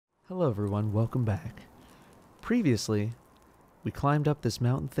Hello everyone, welcome back. Previously, we climbed up this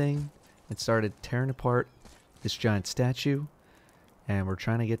mountain thing and started tearing apart this giant statue, and we're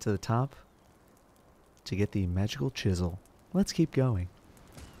trying to get to the top to get the magical chisel. Let's keep going.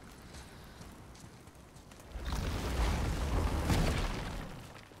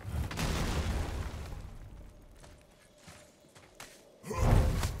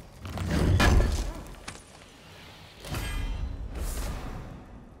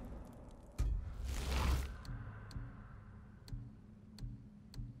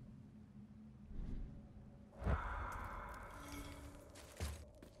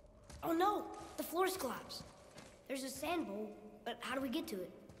 Oh no! The floor's collapsed. There's a sand bowl, but how do we get to it?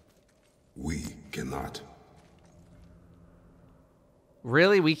 We cannot.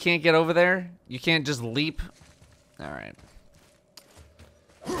 Really? We can't get over there? You can't just leap? Alright.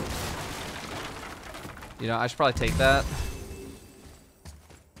 You know, I should probably take that.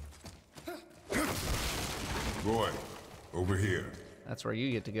 Boy, over here. That's where you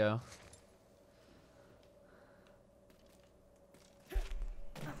get to go.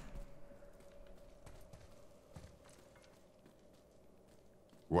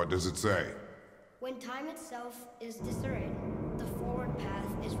 What does it say? When time itself is disarrayed, the forward path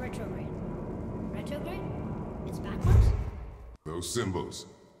is retrograde. Retrograde? It's backwards? Those symbols.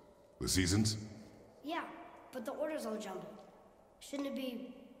 The seasons? Yeah, but the order's all jumbled. Shouldn't it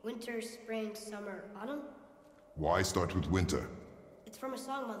be winter, spring, summer, autumn? Why start with winter? It's from a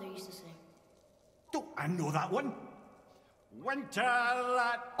song Mother used to sing. Oh, I know that one. Winter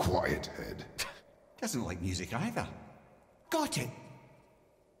that Quiet, head. doesn't like music either. Got it.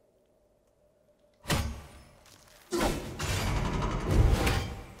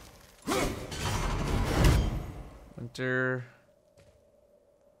 Winter.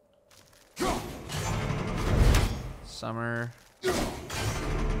 Summer.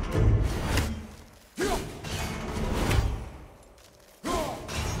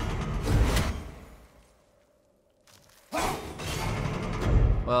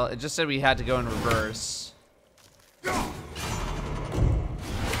 Well, it just said we had to go in reverse.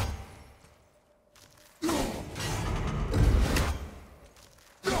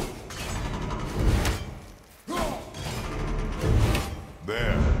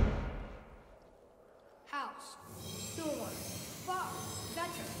 There. House. Sewer water. Bar.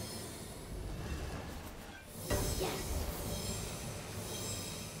 Veteran. Yes.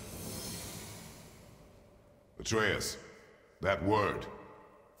 Atreus. That word.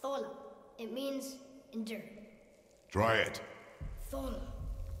 Thola. It means endure. Try it. Thola.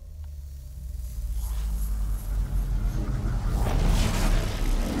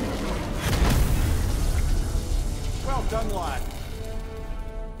 Well done, lad.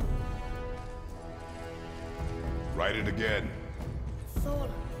 Write it again. Thola.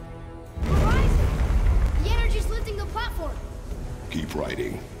 Horizon! The energy's lifting the platform! Keep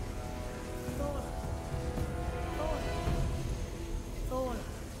writing. Thola. Thola. Thola.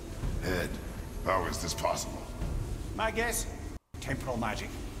 Head. How is this possible? My guess? Temporal magic.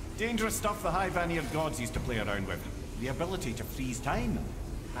 Dangerous stuff the high Vanir gods used to play around with. The ability to freeze time.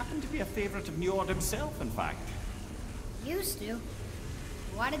 Happened to be a favorite of Njord himself, in fact. Used to.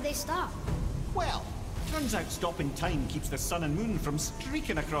 Why did they stop? Well, turns out stopping time keeps the sun and moon from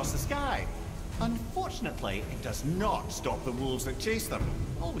streaking across the sky. Unfortunately, it does not stop the wolves that chase them,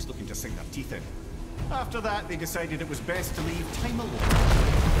 always looking to sink their teeth in. After that, they decided it was best to leave time alone.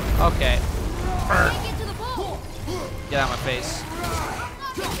 Okay. Can't get to the pole! Get out of my face.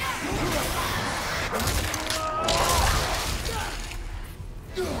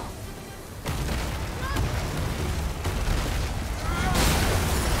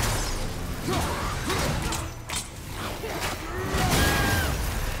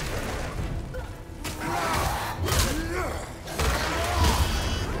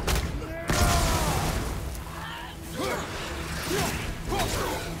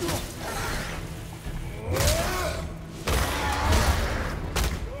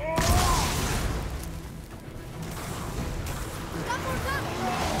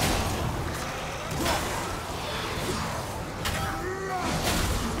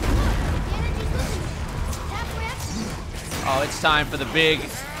 Oh, it's time for the big...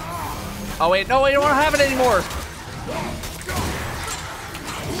 Oh, wait, no, we don't have it anymore.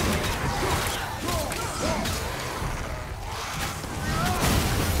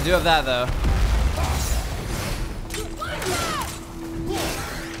 I do have that, though.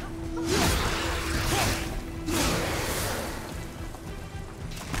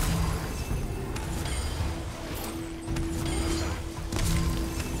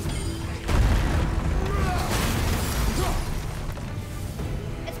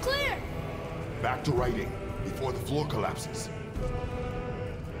 It's clear! Back to writing before the floor collapses.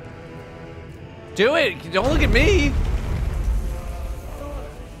 Do it! Don't look at me!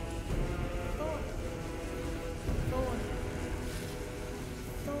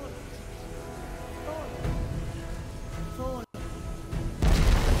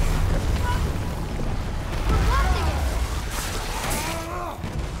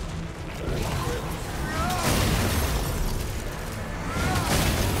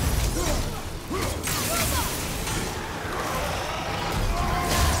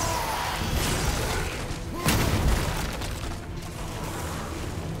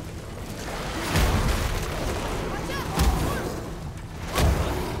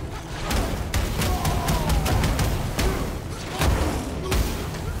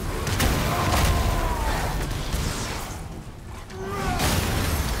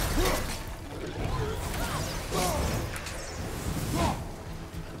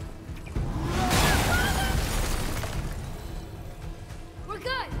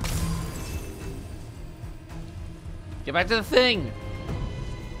 Get back to the thing.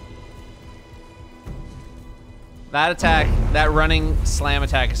 That attack, that running slam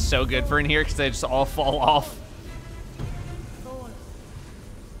attack is so good for in here because they just all fall off.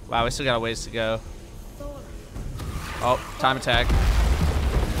 Wow, we still got a ways to go. Oh, time attack.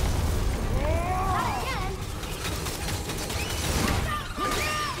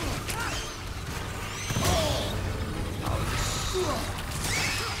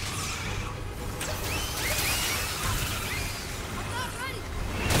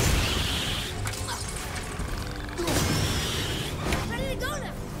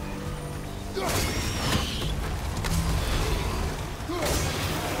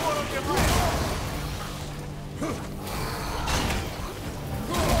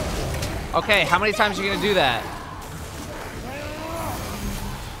 Okay, how many times are you gonna do that?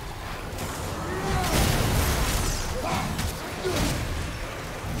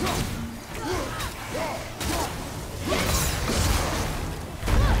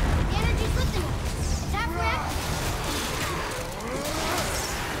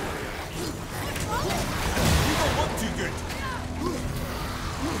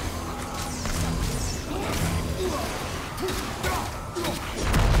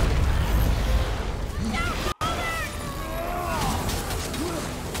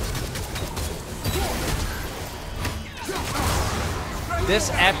 This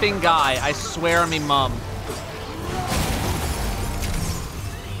effing guy, I swear on me mum.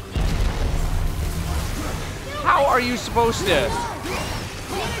 How are you supposed to?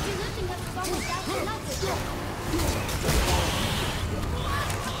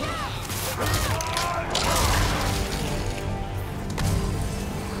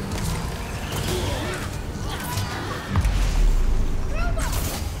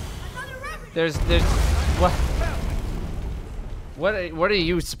 There's, what? What are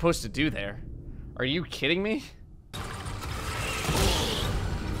you supposed to do there? Are you kidding me?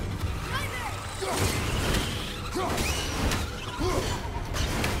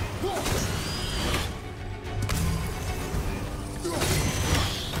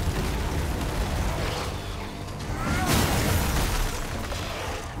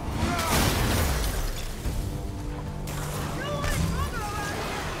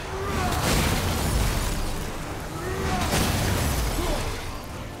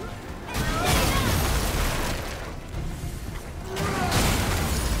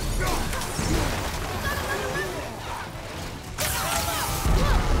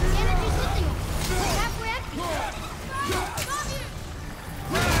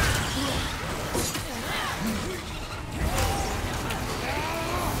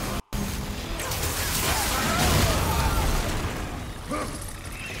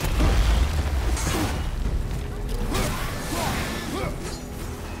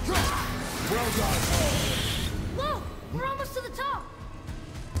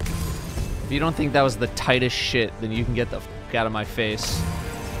 If you don't think that was the tightest shit, then you can get the f out of my face.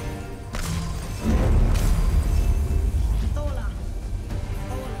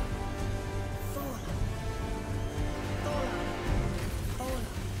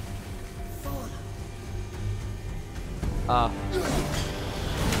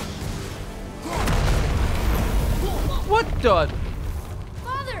 What the?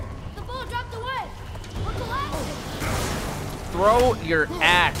 Father, the ball dropped away. We're collapsing. Throw your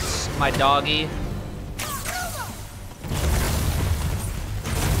axe, my doggy.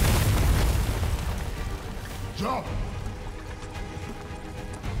 Jump!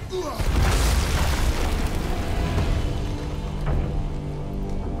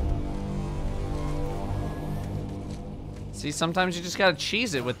 See, sometimes you just gotta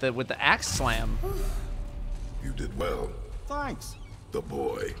cheese it with the axe slam. You did well. Thanks. The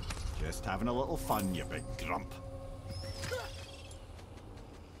boy. Just having a little fun, you big grump.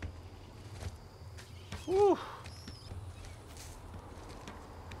 Whew.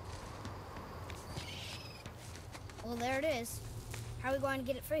 Well, there it is. How are we going to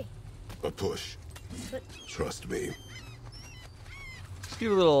get it free? A push. But Trust me. Let's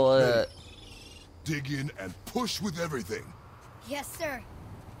do a little, Dig in and push with everything. yes, sir.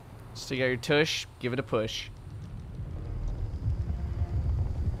 stick out your tush, give it a push.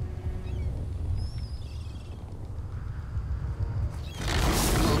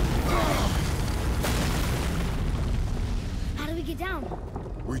 How do we get down?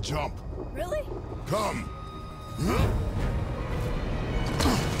 We jump. Really? Come.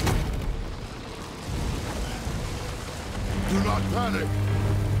 Do not panic.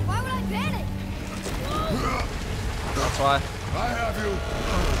 Why would I panic? That's why. I have you.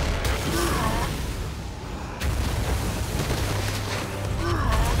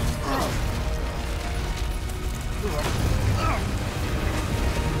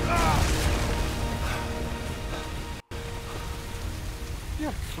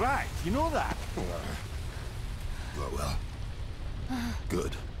 You're cracked, you know that? Well.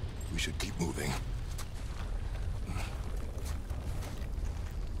 Good. We should keep moving.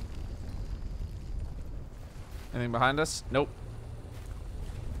 Anything behind us? Nope.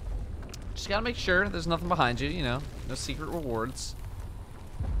 Just gotta make sure there's nothing behind you, you know. No secret rewards.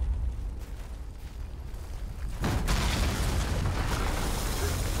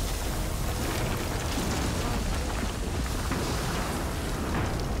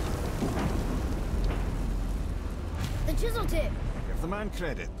 The chisel tip. Give the man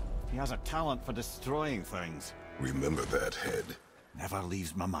credit. He has a talent for destroying things. Remember that head. Never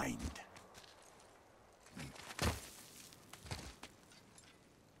leaves my mind.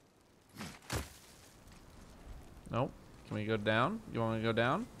 Nope. Can we go down? You want me to go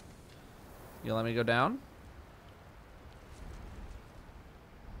down? You let me go down?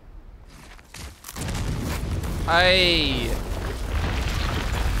 Hey!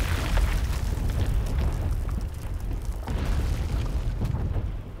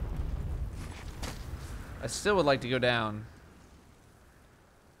 I still would like to go down.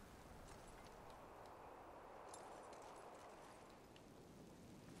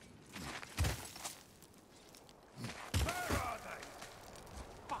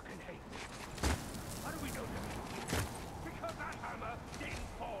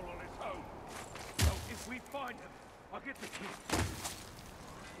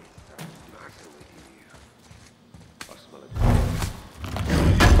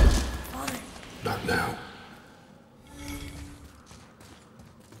 Not now.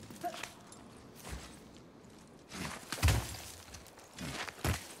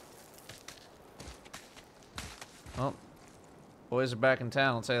 Well, boys are back in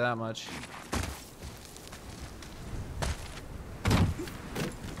town, I'll say that much.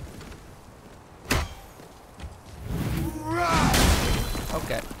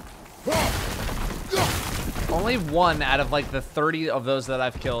 Okay. Only one out of like the 30 of those that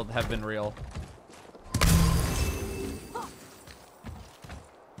I've killed have been real.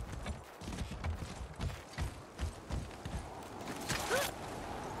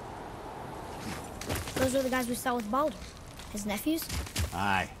 Those are the guys we saw with Baldur. His nephews?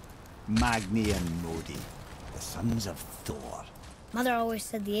 Aye. Magni and Modi. The sons of Thor. Mother always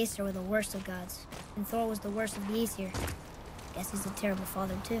said the Aesir were the worst of gods, and Thor was the worst of the Aesir. Guess he's a terrible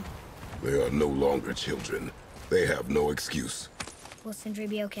father, too. They are no longer children. They have no excuse. Will Sindri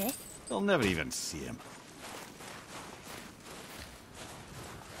be okay? They'll never even see him.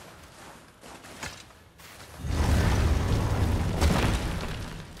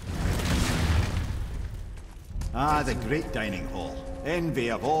 Ah, the great dining hall. Envy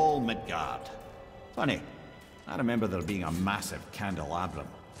of all Midgard. Funny, I remember there being a massive candelabrum.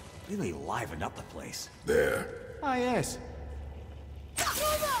 Really livened up the place. There. Ah, yes.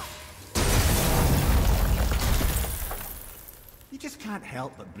 You just can't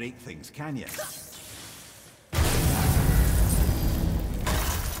help but break things, can you?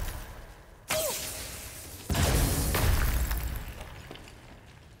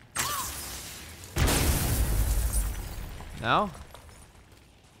 No?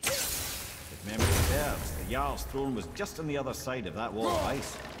 If memory serves, the Jarl's throne was just on the other side of that wall of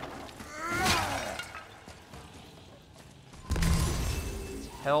ice.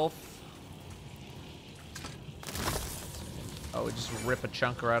 Health. Oh, we just rip a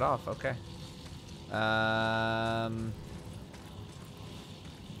chunk right off. Okay.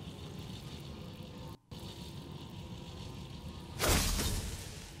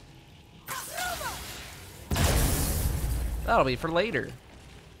 That'll be for later.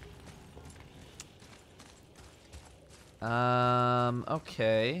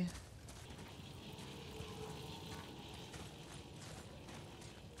 Okay.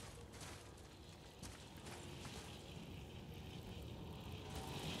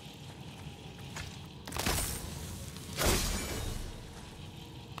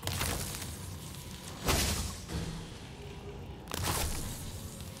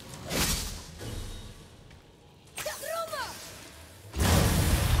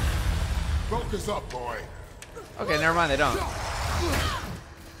 Focus up, boy. Okay, never mind, they don't.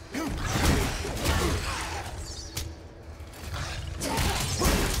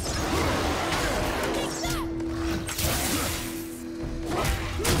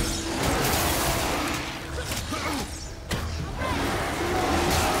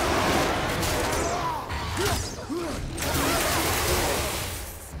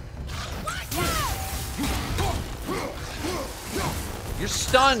 You're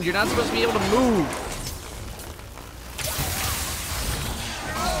stunned. You're not supposed to be able to move.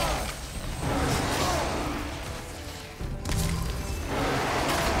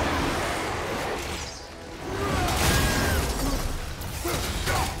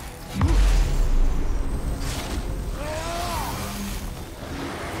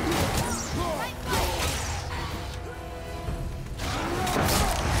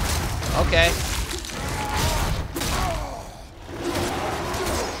 Okay.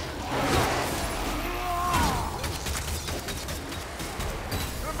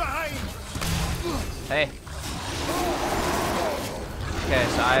 Hey. Okay,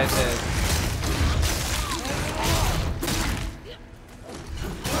 so I have to...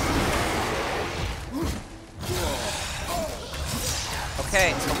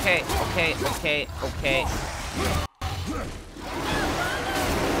 Okay.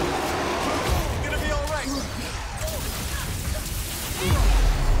 You're gonna be all right.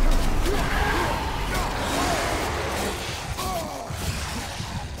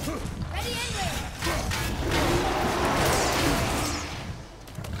 Ready anyway.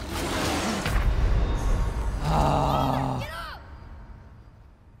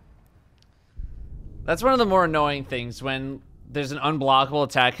 That's one of the more annoying things when there's an unblockable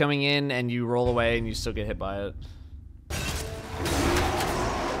attack coming in and you roll away and you still get hit by it.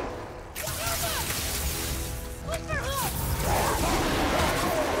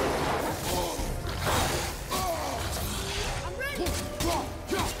 I'm ready.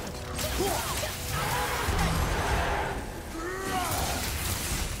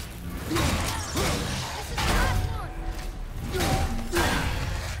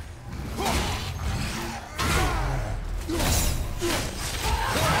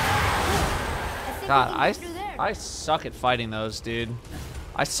 God, I suck at fighting those, dude.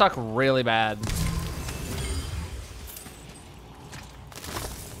 I suck really bad.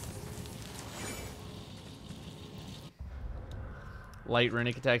 Light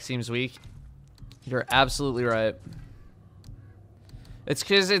runic attack seems weak. You're absolutely right. It's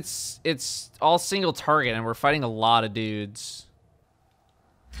because it's all single target and we're fighting a lot of dudes.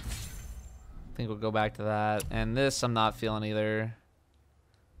 I think we'll go back to that. And this I'm not feeling either.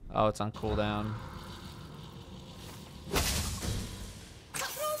 Oh, it's on cooldown.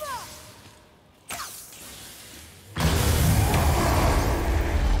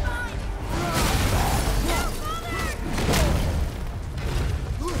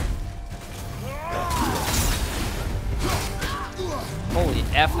 Holy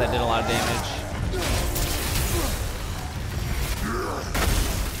F, that did a lot of damage.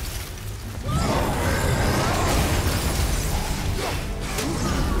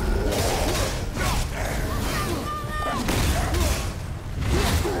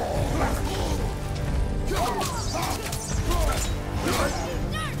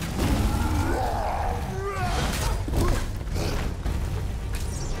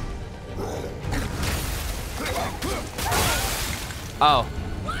 Oh.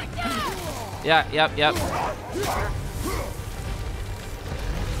 Yeah, yep.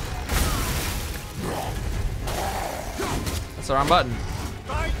 That's the wrong button.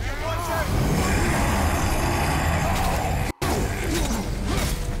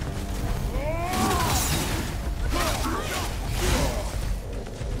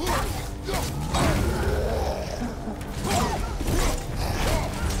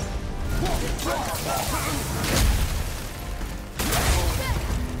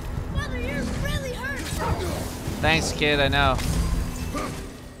 Mother, you're really hurt. Thanks, kid, I know.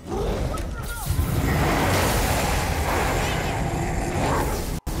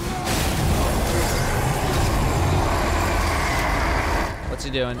 What's he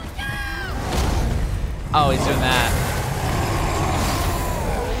doing? Oh, he's doing that.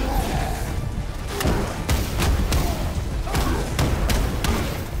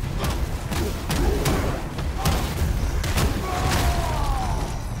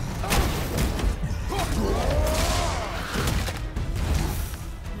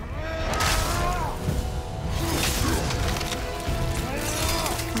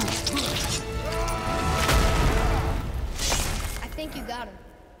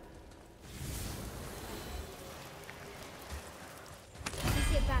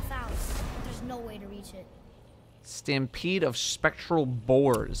 no way to reach it. Stampede of spectral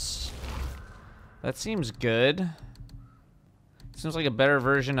boars. That seems good. Seems like a better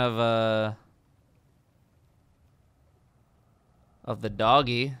version of the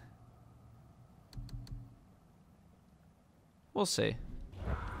doggy. We'll see.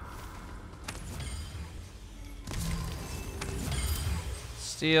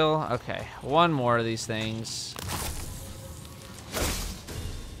 Steel. Okay, one more of these things.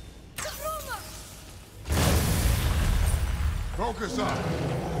 Focus up.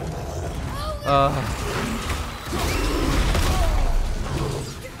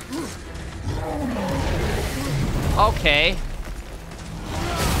 Okay.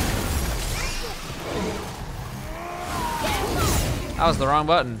 That was the wrong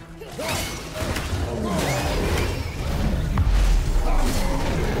button.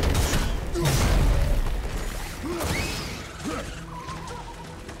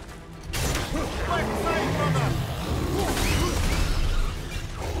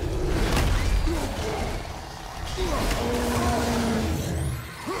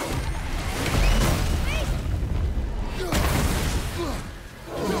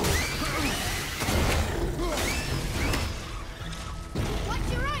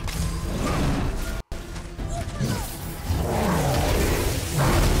 Watch your right.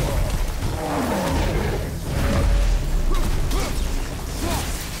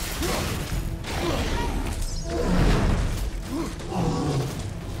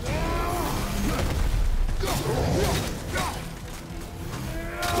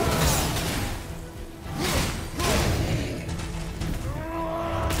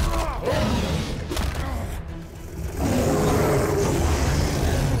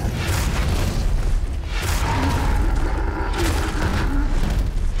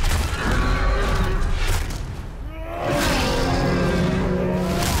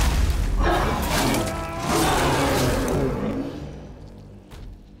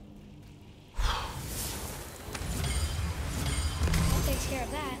 That takes care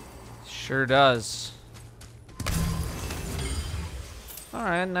of that. Sure does. All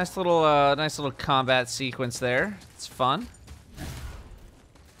right, nice little combat sequence there. It's fun.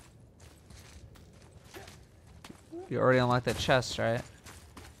 You already unlocked that chest, right?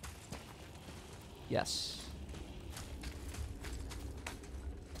 Yes.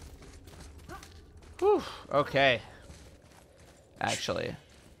 Whew. Okay. Actually,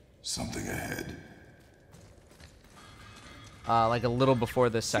 Something ahead. like a little before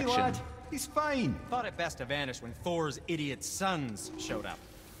this See, section. lad, he's fine. Thought it best to vanish when Thor's idiot sons showed up.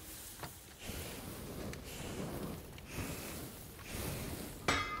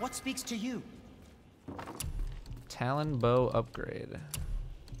 What speaks to you? Talon bow upgrade.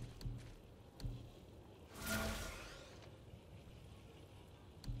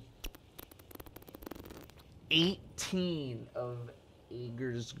 $18 of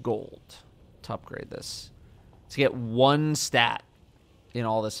Ager's gold to upgrade this. To get one stat in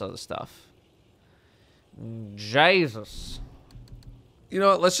all this other stuff. Jesus. You know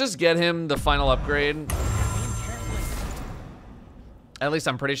what? Let's just get him the final upgrade. At least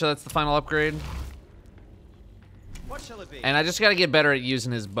I'm pretty sure that's the final upgrade. What shall it be? And I just gotta get better at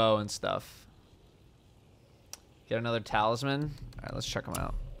using his bow and stuff. Get another talisman. Alright, let's check them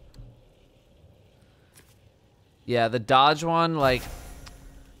out. Yeah, the dodge one, like...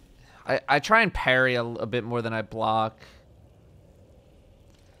 I try and parry a bit more than I block.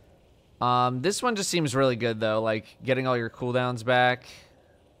 This one just seems really good, though. Like, getting all your cooldowns back.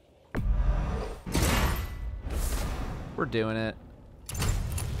 We're doing it.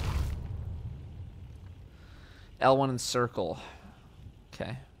 L1 and circle.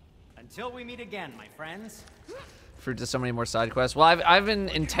 Okay. Until we meet again, my friends. Fruit to so many more side quests. Well, I've been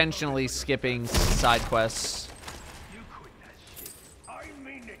intentionally skipping side quests.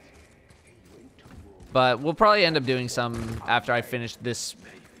 But we'll probably end up doing some after I finish this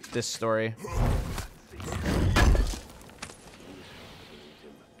story.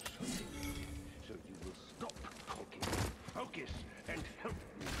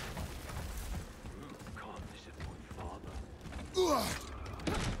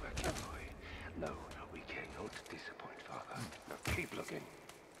 No, we cannot disappoint Father. Now keep looking.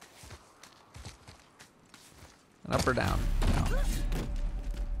 And up or down? No.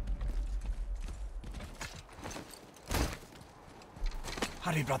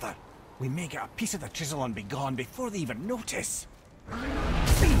 Hurry, brother. We may get a piece of the chisel and be gone before they even notice.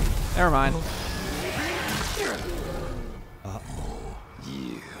 Never mind.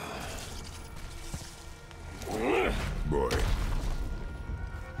 Boy,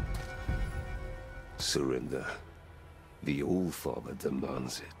 Surrender. The All-Father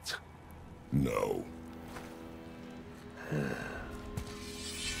demands it. No.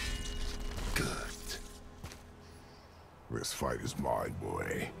 Good. This fight is mine,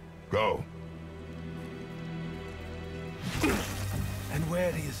 boy. Go. And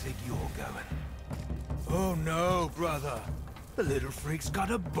where do you think you're going? Oh no, brother. The little freak's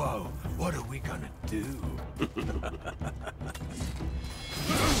got a bow. What are we gonna do? Small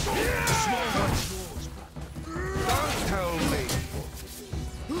one swords, brother. Don't tell me.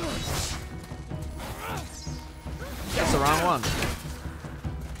 That's the wrong one.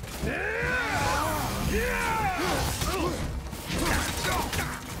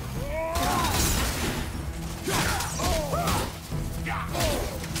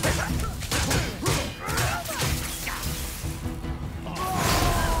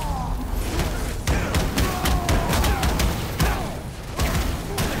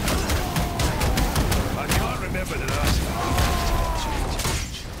 I can't remember the last time.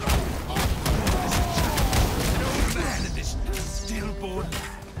 An old man and this stillborn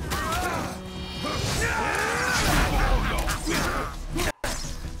lad.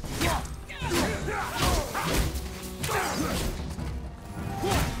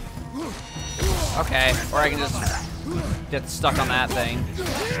 Okay, or I can just get stuck on that thing.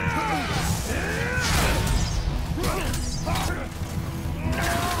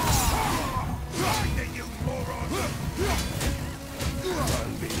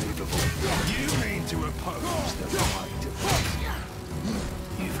 Unbelievable. You mean to oppose the right of us?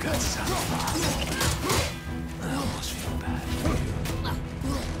 You've got some fun. I almost feel bad for you.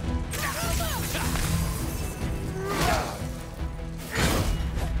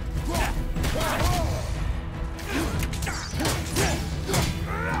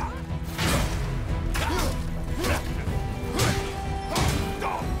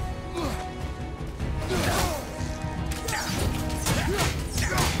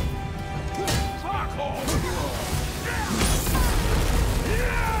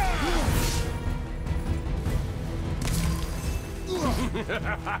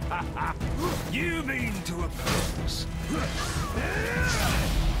 You mean to oppose?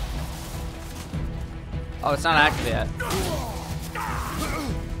 Oh, it's not active yet.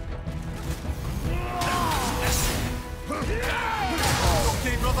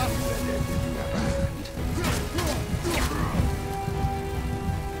 Okay, brother.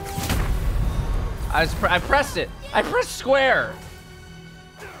 I pressed it. I pressed square.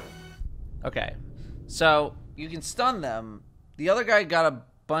 Okay, so you can stun them. The other guy got a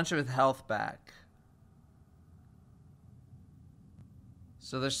bunch of his health back.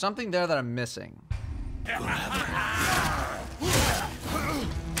 So there's something there that I'm missing. I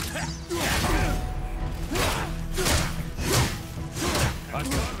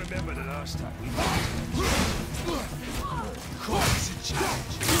can't remember the last time we met. Course a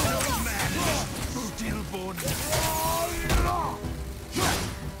change. An old man and his stillborn lad.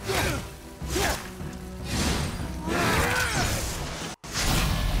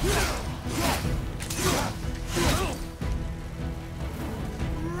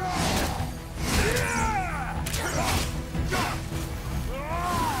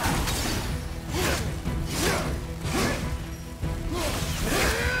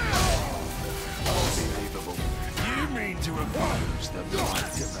 To oppose the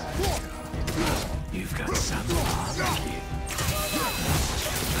might of that. You've got some barbecue.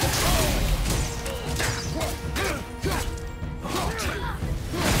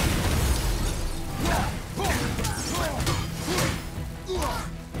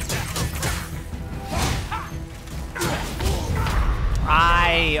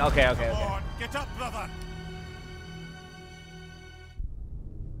 Okay. Get up, brother.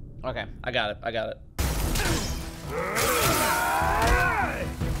 Okay, I got it.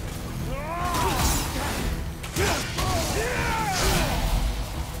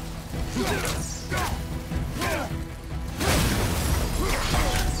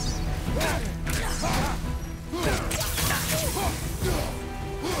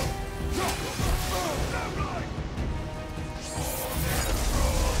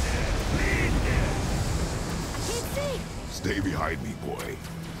 Stay behind me, boy.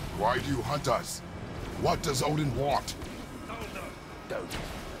 Why do you hunt us? What does Odin want? Oh no, don't.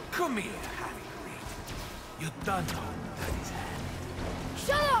 Come here, Harry Reed. You done holding Daddy's hand.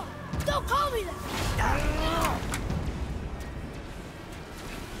 Shut up! Don't call me that!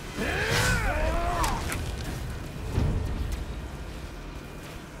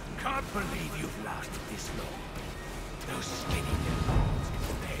 Can't believe you've lasted this long. Those skinny little arms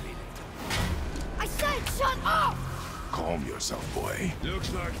can barely lift up. I said shut up! Calm yourself, boy.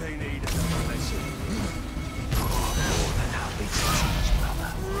 Looks like they need another lesson. More than happy to teach,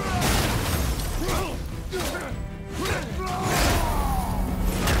 brother.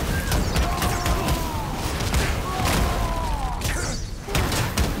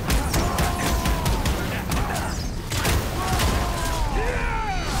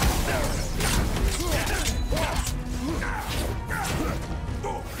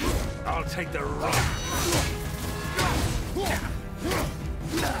 I'll take the rock.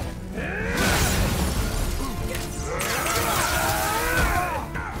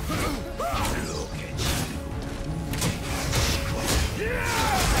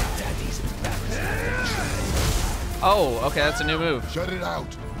 Oh, okay, that's a new move. Shut it out.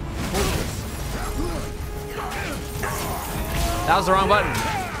 That was the wrong button.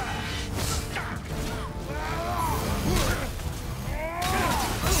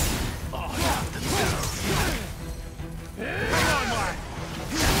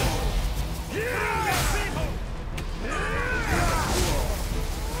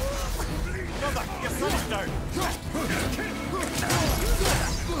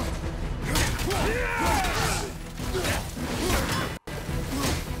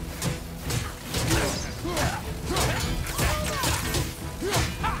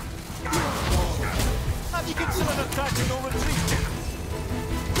 Have you considered a tactical retreat?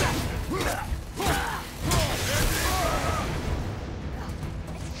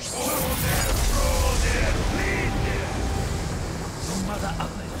 Your mother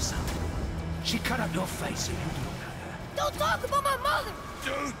ugly or something. She cut up your face and you look at her. Don't talk about my mother!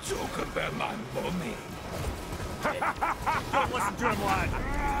 Don't talk about my mommy. Don't listen to him, lad.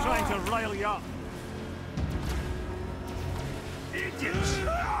 He's trying to rile you up. Idiots.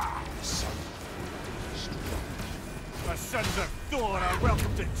 The sons of Thor are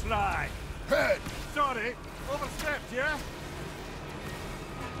welcome to try. Head! Sorry, overstepped, yeah?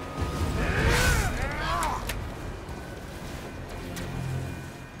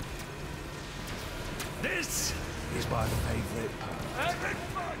 This is my favorite part. Having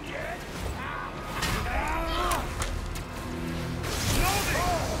fun yet?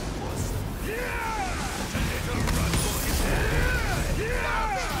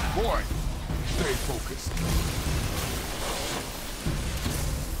 Boy, stay focused.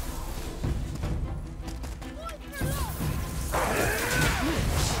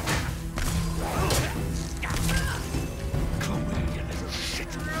 Come here, you little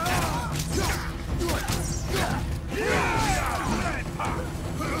shit.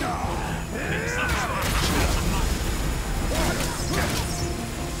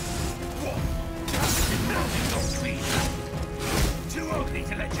 Too ugly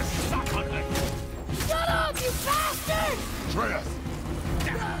to let you suck on her. Shut up, you bastard! Atreus!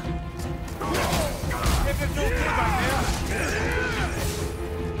 Everything's okay back there.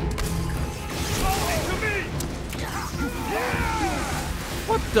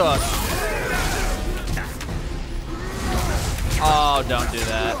 What the? Oh, don't do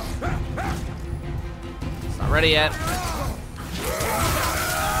that. It's not ready yet.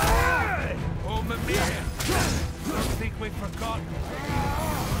 Oh, Mimir. I think we've forgotten.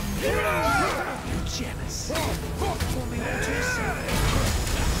 You jealous? Tell me what you say.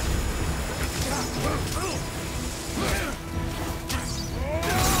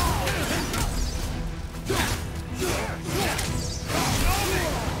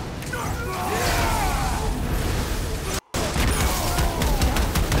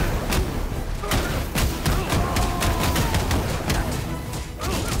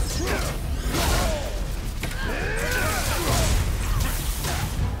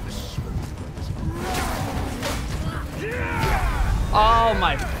 Oh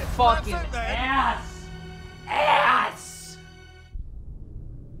my fucking ass! Ass!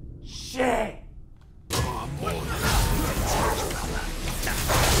 Shit!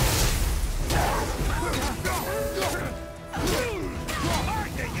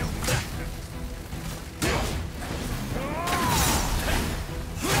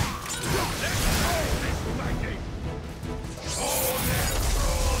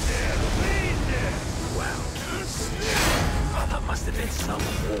 Oh, that must have been some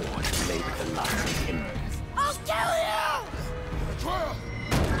war to play with the likes of him. I'll kill you! Atreus!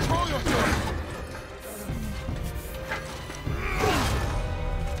 Control yourself!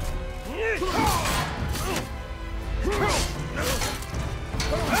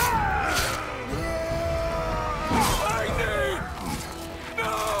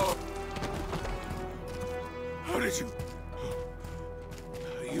 No! How did you...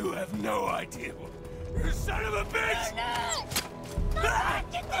 You have no idea. You son of a bitch!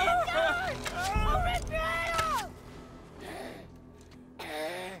 Get this done! I'll rip your head off!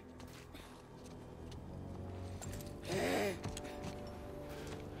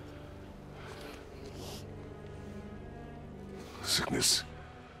 Sickness.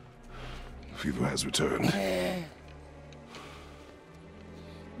 Fever has returned.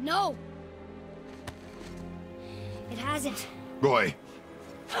 No! It hasn't. Boy,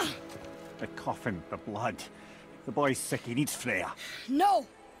 The coughing, the blood. The boy's sick, he needs Freya. No!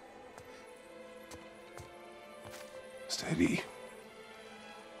 steady.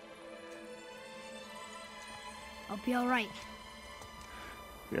 I'll be alright.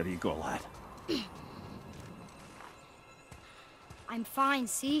 There you go, lad. I'm fine,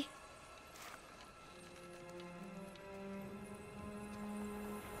 see?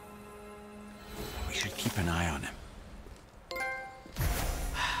 We should keep an eye on him.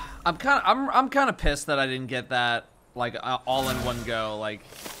 I'm kind of pissed that I didn't get that like all in one go, like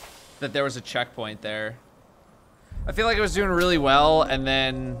that there was a checkpoint there. I feel like I was doing really well, and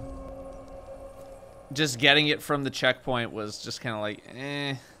then just getting it from the checkpoint was just kind of like,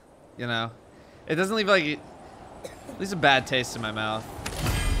 you know. It doesn't leave like at least a bad taste in my mouth.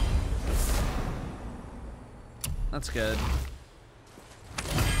 That's good.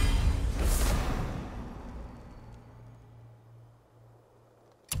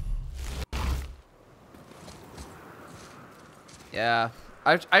 Yeah,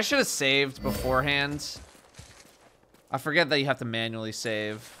 I should have saved beforehand. I forget that you have to manually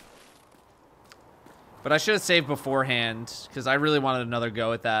save. But I should have saved beforehand, because I really wanted another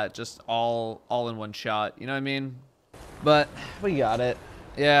go at that, just all in one shot, you know what I mean? But we got it.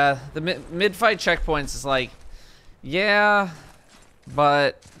 Yeah, the mid-fight checkpoints is like, yeah,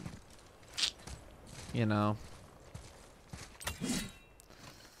 but, you know. You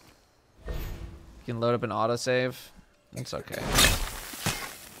can load up an autosave. It's okay.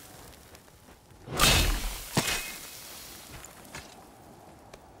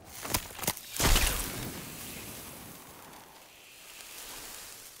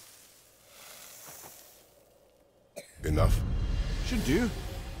 Enough? Should do.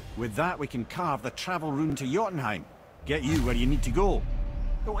 With that, we can carve the travel rune to Jotunheim. Get you where you need to go.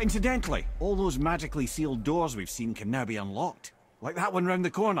 Oh, incidentally, all those magically sealed doors we've seen can now be unlocked. Like that one round the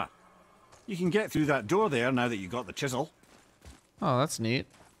corner. You can get through that door there now that you've got the chisel. Oh, that's neat.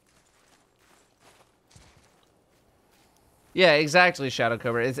 Yeah, exactly, Shadow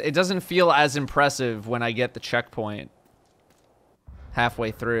Cobra. It doesn't feel as impressive when I get the checkpoint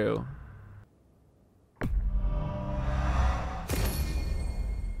halfway through.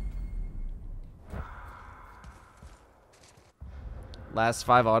 Last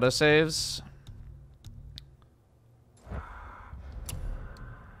 5 autosaves.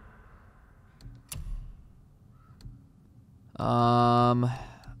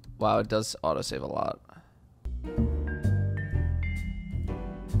 Wow, it does autosave a lot.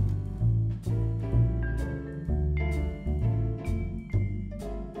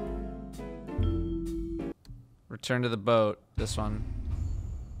 Return to the boat. This one.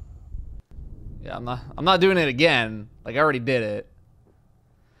 Yeah, I'm not doing it again. Like I already did it.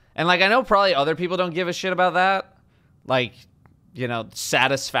 And like I know probably other people don't give a shit about that. Like, you know,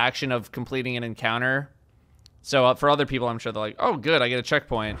 satisfaction of completing an encounter. So for other people, I'm sure they're like, "Oh, good, I get a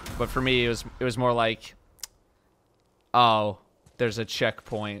checkpoint." But for me, it was more like, "Oh, there's a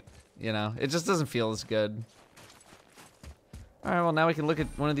checkpoint." You know, it just doesn't feel as good. All right, well now we can look at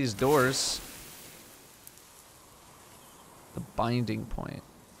one of these doors. The binding point.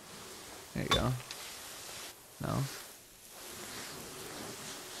 There you go. No.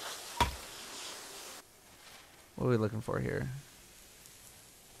 What are we looking for here?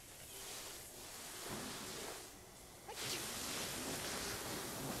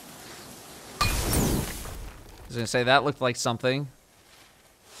 I was gonna say that looked like something.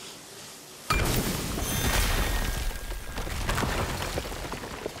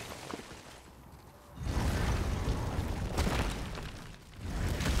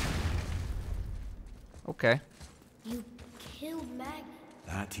 Okay. You killed Magni.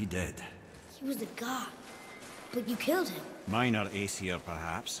 That he did. He was a god. But you killed him. Minor Aesir,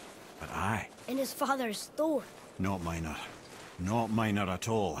 perhaps, but I. And his father is Thor. Not minor. Not minor at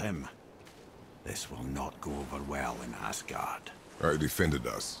all, him. This will not go over well in Asgard. I defended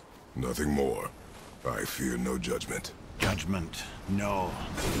us. Nothing more. I fear no judgment. Judgment, no.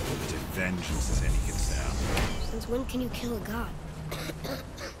 But if vengeance is any concern. Since when can you kill a god?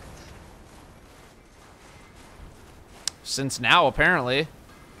 Since now, apparently.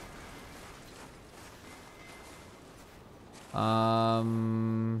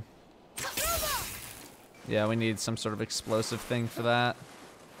 Yeah, we need some sort of explosive thing for that.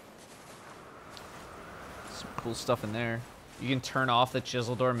 Some cool stuff in there. You can turn off the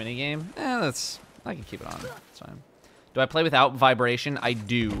chisel door minigame. I can keep it on. It's fine. Do I play without vibration? I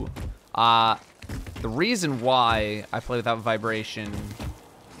do. The reason why I play without vibration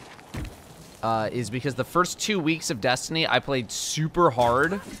is because the first 2 weeks of Destiny, I played super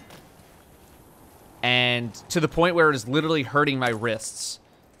hard. And to the point where it was literally hurting my wrists.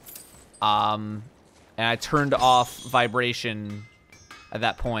 And I turned off vibration at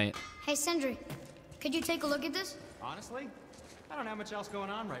that point. Hey, Sindri, could you take a look at this? Honestly, I don't have much else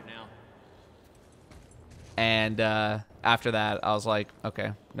going on right now. And after that, I was like,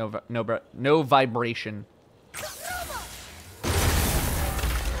 okay, no vibration.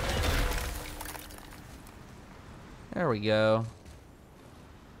 There we go.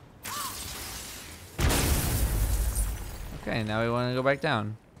 Okay, now we want to go back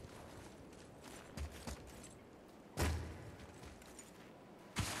down.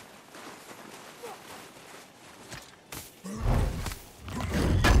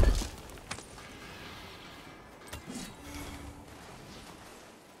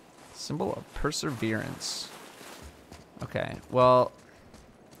 Symbol of perseverance. Okay, well,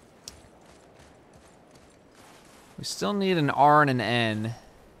 we still need an R and an N.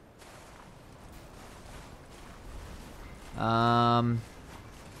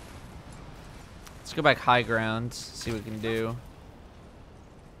 Let's go back high ground, see what we can do.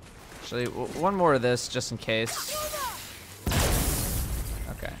 Actually, one more of this just in case.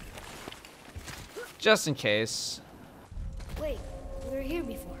 Okay. Just in case. Wait, we were here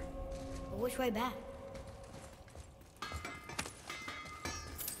before. But which way back?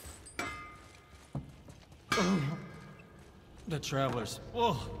 The travelers.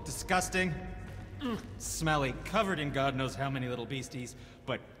 Oh, disgusting. Smelly, covered in God knows how many little beasties,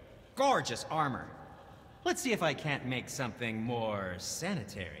 but gorgeous armor. Let's see if I can't make something more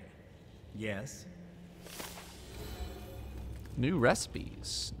sanitary. Yes? New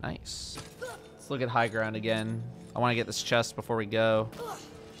recipes. Nice. Let's look at high ground again. I want to get this chest before we go.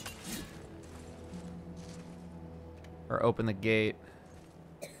 Or open the gate.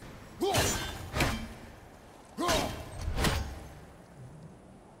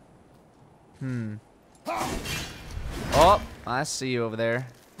 Oh, I see you over there.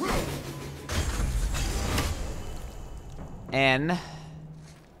 N.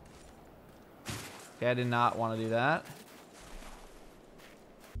 Okay, I did not want to do that.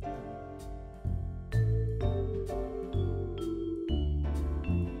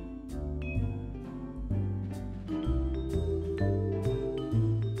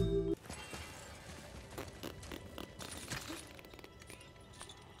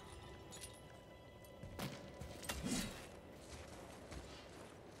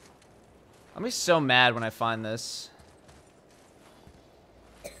 I'll be so mad when I find this.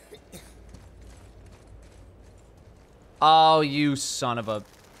 Oh, you son of a...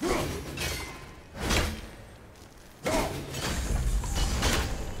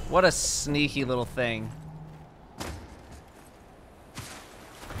 What a sneaky little thing.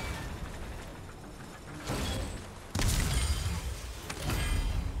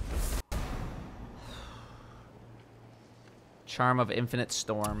 Charm of Infinite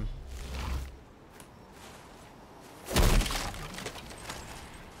Storm.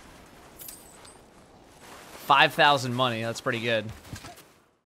 5,000 money, that's pretty good.